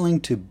are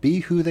willing to be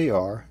who they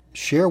are,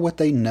 share what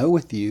they know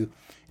with you,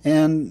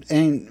 and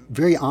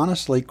very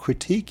honestly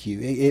critique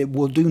you. It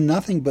will do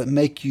nothing but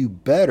make you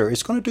better.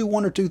 It's going to do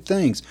one or two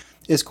things.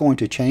 It's going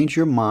to change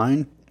your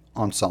mind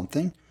on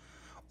something,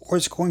 or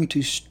it's going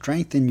to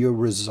strengthen your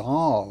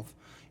resolve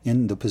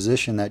in the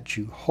position that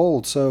you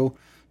hold. So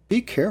be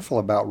careful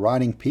about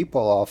writing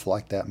people off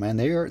like that, man.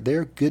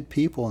 They're good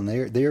people, and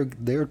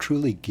they're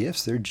truly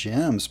gifts. They're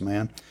gems,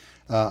 man.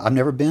 I've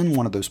never been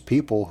one of those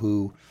people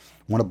who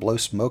want to blow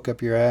smoke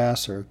up your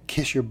ass or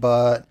kiss your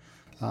butt.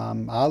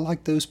 I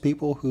like those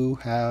people who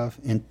have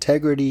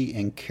integrity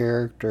and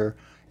character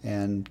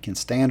and can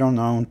stand on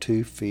their own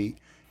 2 feet.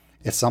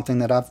 It's something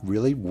that I've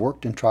really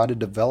worked and tried to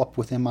develop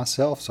within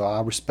myself. So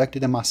I respect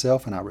it in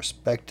myself and I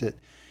respect it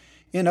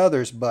in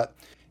others. But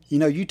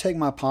you take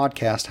my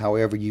podcast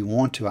however you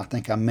want to. I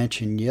think I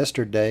mentioned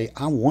yesterday,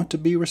 I want to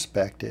be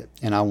respected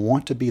and I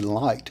want to be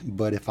liked.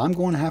 But if I'm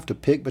going to have to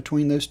pick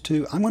between those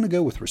two, I'm going to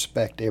go with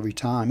respect every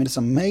time. And it's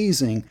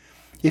amazing,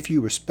 if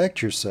you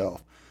respect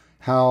yourself,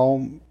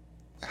 how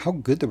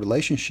good the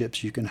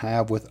relationships you can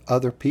have with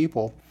other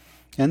people.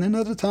 And then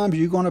other times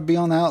you're going to be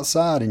on the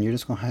outside and you're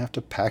just going to have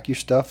to pack your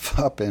stuff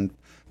up and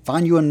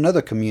find you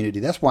another community.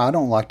 That's why I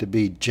don't like to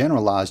be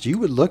generalized. You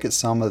would look at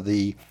some of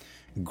the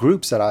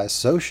groups that I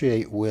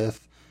associate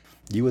with,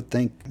 you would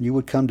think you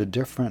would come to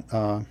different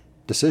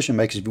decision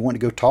makers. If you want to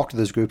go talk to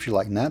those groups, you're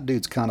like, that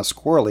dude's kind of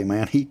squirrely,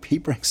 man. He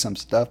brings some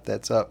stuff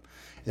that's up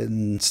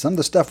and some of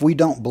the stuff we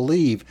don't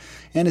believe.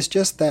 And it's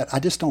just that I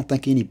just don't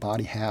think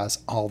anybody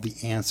has all the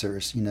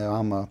answers.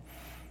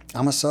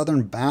 I'm a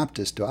Southern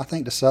Baptist. Do I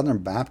think the Southern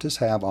Baptists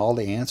have all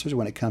the answers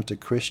when it comes to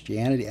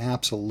Christianity?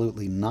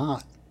 Absolutely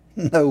not.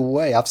 No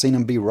way. I've seen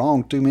them be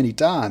wrong too many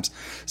times.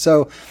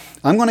 So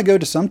I'm going to go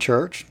to some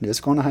church.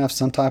 It's going to have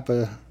some type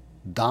of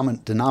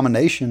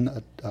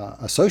denomination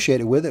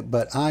associated with it,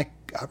 but I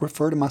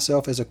refer to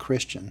myself as a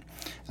Christian.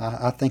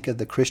 I think of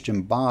the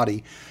Christian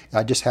body.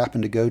 I just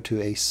happen to go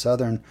to a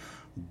Southern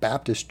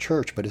Baptist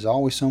church, but it's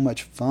always so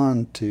much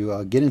fun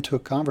to get into a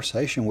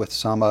conversation with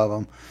some of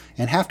them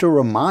and have to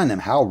remind them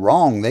how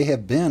wrong they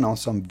have been on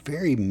some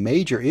very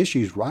major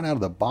issues right out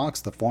of the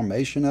box, the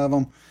formation of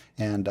them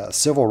and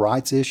civil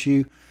rights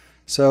issue.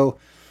 So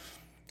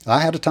I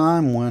had a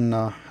time when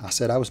I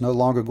said I was no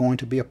longer going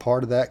to be a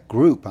part of that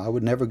group. I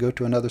would never go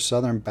to another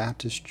Southern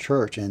Baptist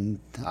church, and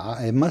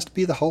it must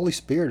be the Holy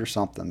Spirit or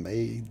something,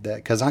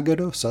 because I go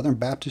to a Southern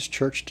Baptist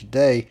church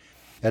today.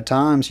 At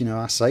times,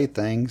 I say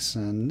things,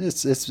 and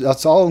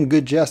it's all in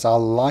good jest. I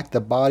like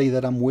the body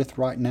that I'm with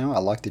right now. I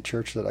like the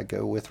church that I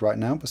go with right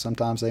now. But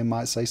sometimes they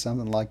might say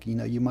something like,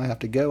 you might have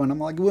to go, and I'm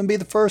like, it wouldn't be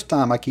the first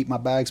time. I keep my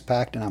bags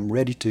packed, and I'm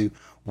ready to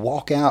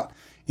walk out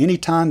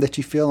anytime that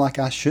you feel like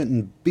I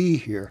shouldn't be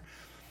here.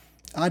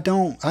 I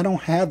don't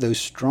have those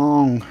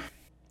strong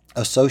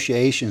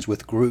associations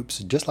with groups.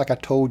 Just like I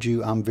told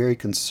you, I'm very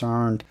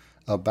concerned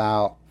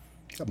about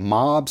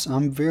mobs.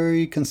 I'm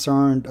very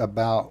concerned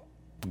about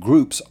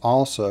groups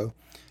also.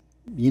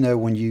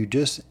 When you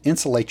just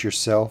insulate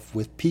yourself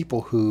with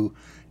people who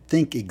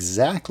think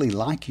exactly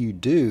like you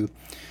do,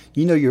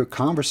 your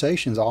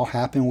conversations all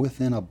happen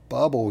within a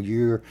bubble.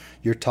 You're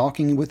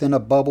talking within a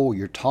bubble.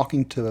 You're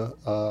talking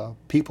to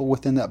people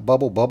within that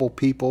bubble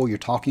people. You're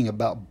talking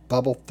about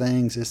bubble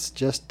things. It's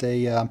just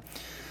a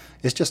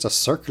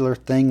circular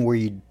thing where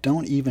you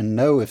don't even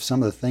know if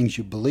some of the things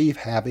you believe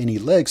have any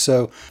legs.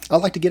 So I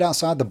like to get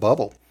outside the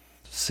bubble.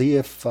 See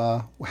if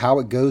how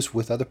it goes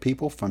with other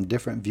people from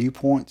different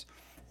viewpoints.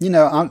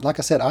 Like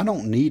I said, I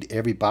don't need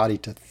everybody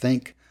to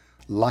think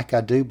like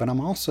I do, but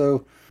I'm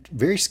also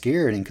very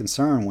scared and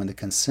concerned when the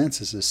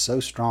consensus is so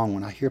strong.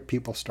 When I hear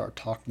people start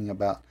talking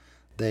about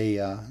they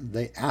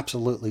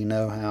absolutely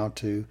know how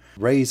to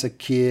raise a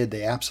kid,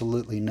 they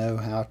absolutely know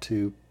how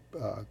to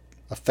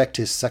affect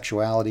his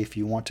sexuality if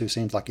you want to. It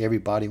seems like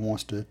everybody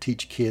wants to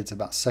teach kids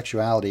about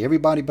sexuality.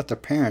 Everybody but their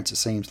parents, it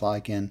seems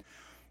like, and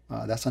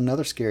that's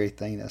another scary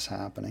thing that's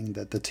happening,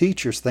 that the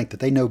teachers think that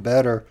they know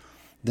better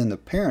than the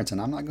parents.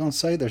 And I'm not going to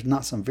say there's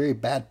not some very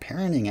bad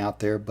parenting out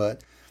there,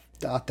 but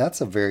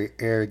that's a very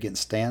arrogant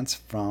stance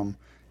from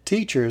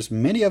teachers,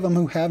 many of them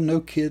who have no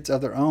kids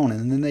of their own.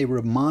 And then they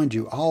remind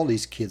you, all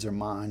these kids are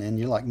mine. And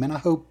you're like, man, I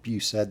hope you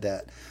said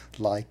that.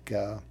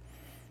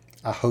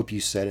 I hope you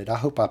said it. I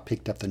hope I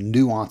picked up the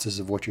nuances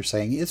of what you're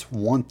saying. It's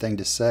one thing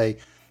to say,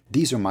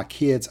 these are my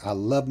kids. I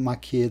love my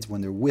kids. When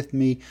they're with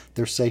me,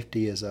 their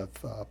safety is of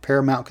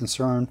paramount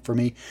concern for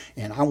me.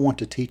 And I want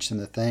to teach them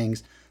the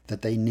things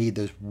that they need,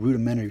 those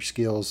rudimentary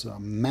skills,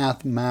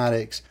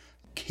 mathematics,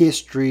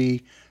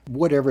 history,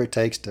 whatever it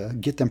takes to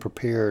get them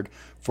prepared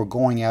for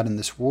going out in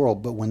this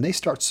world. But when they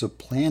start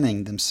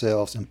supplanting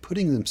themselves and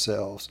putting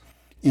themselves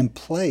in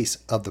place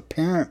of the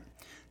parent,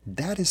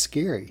 that is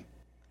scary.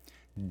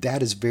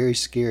 That is very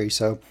scary.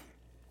 So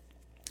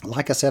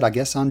like I said, I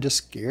guess I'm just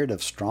scared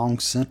of strong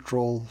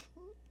central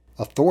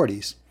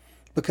authorities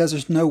because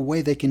there's no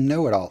way they can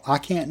know it all. I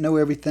can't know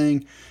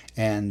everything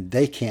and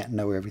they can't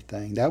know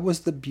everything. That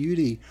was the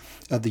beauty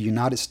of the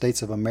United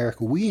States of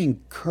America. We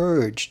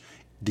encouraged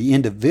the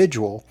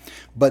individual,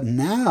 but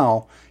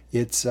now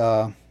it's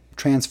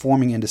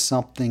transforming into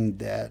something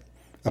that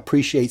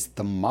appreciates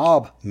the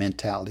mob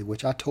mentality,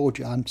 which I told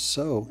you I'm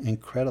so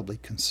incredibly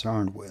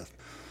concerned with.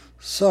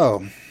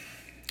 So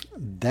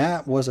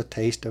that was a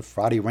taste of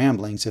Friday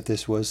Ramblings. If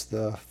this was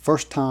the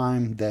first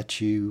time that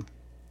you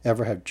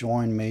ever have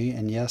joined me,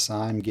 and yes,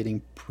 I'm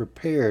getting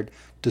prepared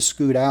to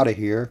scoot out of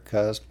here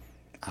because,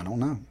 I don't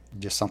know,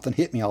 just something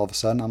hit me all of a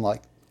sudden. I'm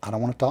like, I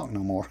don't want to talk no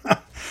more.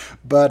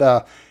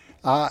 But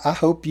I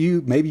hope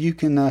maybe you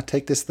can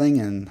take this thing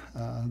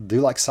and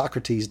do like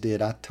Socrates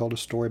did. I told a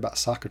story about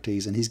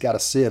Socrates, and he's got a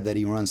sieve that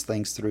he runs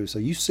things through. So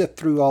you sift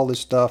through all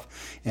this stuff,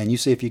 and you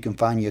see if you can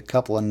find you a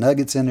couple of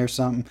nuggets in there or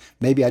something.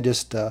 Maybe I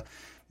just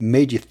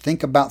made you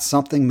think about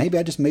something. Maybe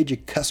I just made you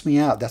cuss me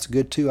out. That's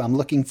good too. I'm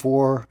looking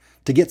to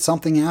get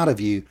something out of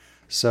you.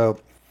 So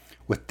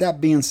with that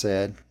being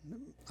said,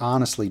 I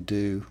honestly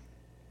do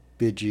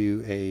bid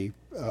you a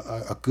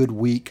good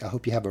week. I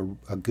hope you have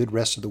a good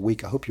rest of the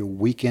week. I hope your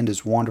weekend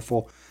is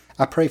wonderful.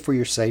 I pray for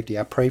your safety.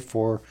 I pray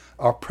for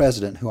our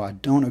president, who I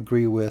don't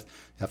agree with.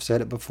 I've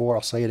said it before.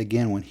 I'll say it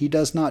again. When he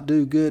does not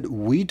do good,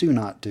 we do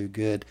not do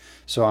good.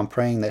 So I'm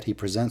praying that he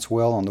presents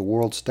well on the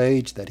world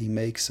stage, that he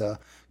makes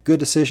good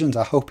decisions.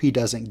 I hope he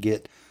doesn't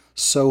get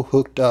so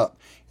hooked up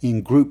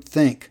in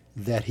groupthink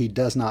that he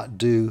does not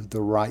do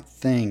the right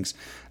things.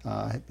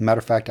 Matter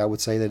of fact, I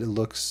would say that it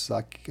looks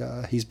like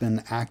he's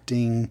been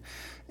acting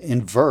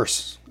in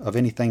verse of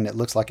anything that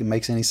looks like it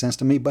makes any sense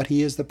to me, but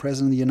he is the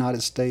President of the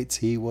United States.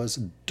 He was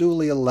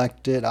duly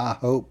elected. I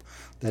hope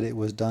that it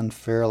was done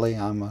fairly.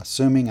 I'm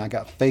assuming, I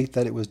got faith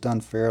that it was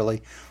done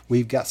fairly.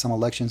 We've got some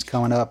elections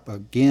coming up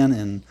again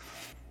in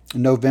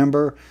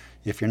November.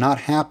 If you're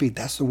not happy,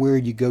 that's where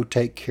you go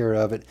take care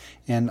of it.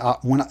 And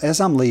as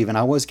I'm leaving,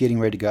 I was getting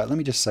ready to go out. Let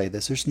me just say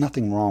this. There's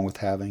nothing wrong with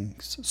having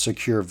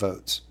secure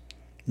votes.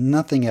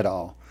 Nothing at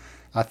all.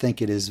 I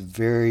think it is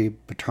very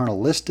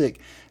paternalistic.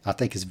 I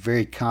think it's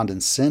very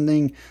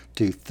condescending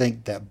to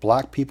think that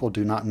black people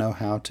do not know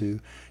how to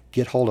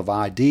get hold of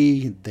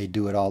ID. They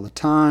do it all the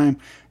time.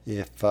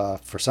 If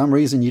for some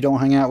reason you don't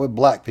hang out with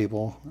black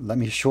people, let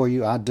me assure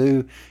you I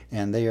do.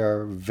 And they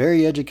are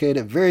very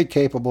educated, very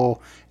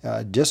capable,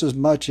 just as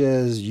much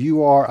as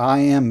you are, I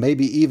am,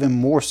 maybe even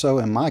more so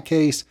in my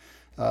case.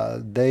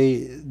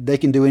 They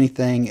can do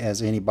anything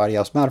as anybody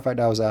else. Matter of fact,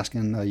 I was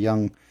asking a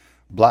young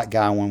black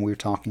guy when we were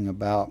talking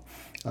about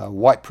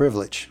white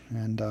privilege,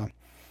 and a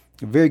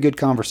very good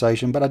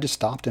conversation, but I just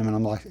stopped him and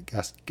I'm like,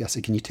 I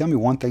said, can you tell me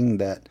one thing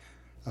that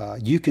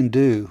you can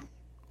do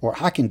or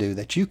I can do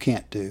that you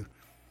can't do?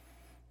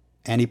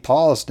 And he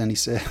paused and he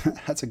said,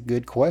 that's a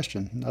good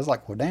question. I was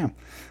like, well, damn.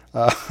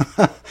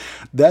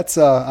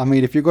 I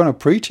mean, if you're going to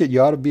preach it,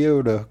 you ought to be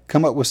able to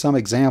come up with some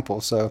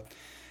examples. So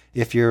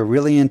if you're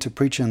really into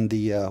preaching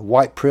the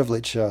white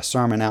privilege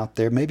sermon out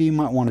there, maybe you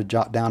might want to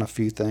jot down a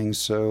few things.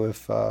 So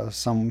if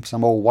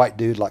some old white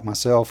dude like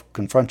myself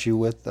confronts you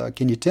with,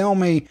 can you tell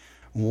me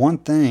one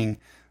thing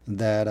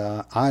that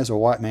I as a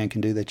white man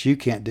can do that you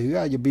can't do?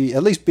 You'll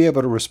at least be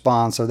able to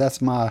respond. So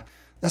that's my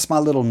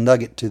little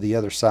nugget to the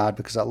other side,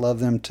 because I love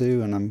them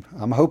too, and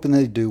I'm hoping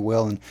they do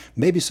well, and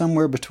maybe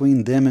somewhere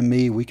between them and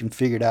me we can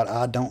figure it out.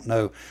 I don't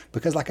know,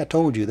 because like I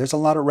told you, there's a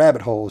lot of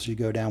rabbit holes you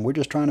go down. We're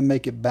just trying to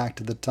make it back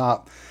to the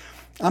top.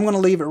 I'm going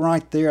to leave it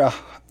right there.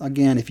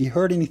 Again, if you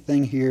heard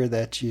anything here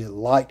that you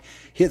liked,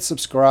 hit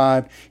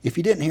subscribe. If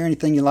you didn't hear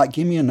anything you like,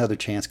 give me another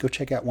chance. Go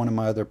check out one of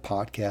my other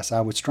podcasts. I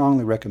would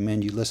strongly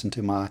recommend you listen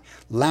to my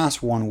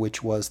last one,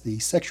 which was the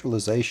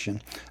sexualization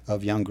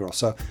of young girls.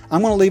 So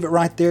I'm going to leave it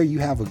right there. You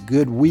have a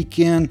good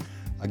weekend.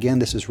 Again,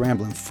 this is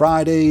Ramblin'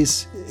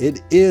 Fridays.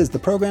 The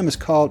program is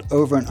called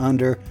Over and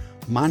Under.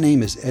 My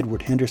name is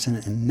Edward Henderson,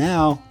 and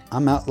now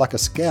I'm out like a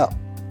scout.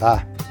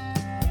 Bye.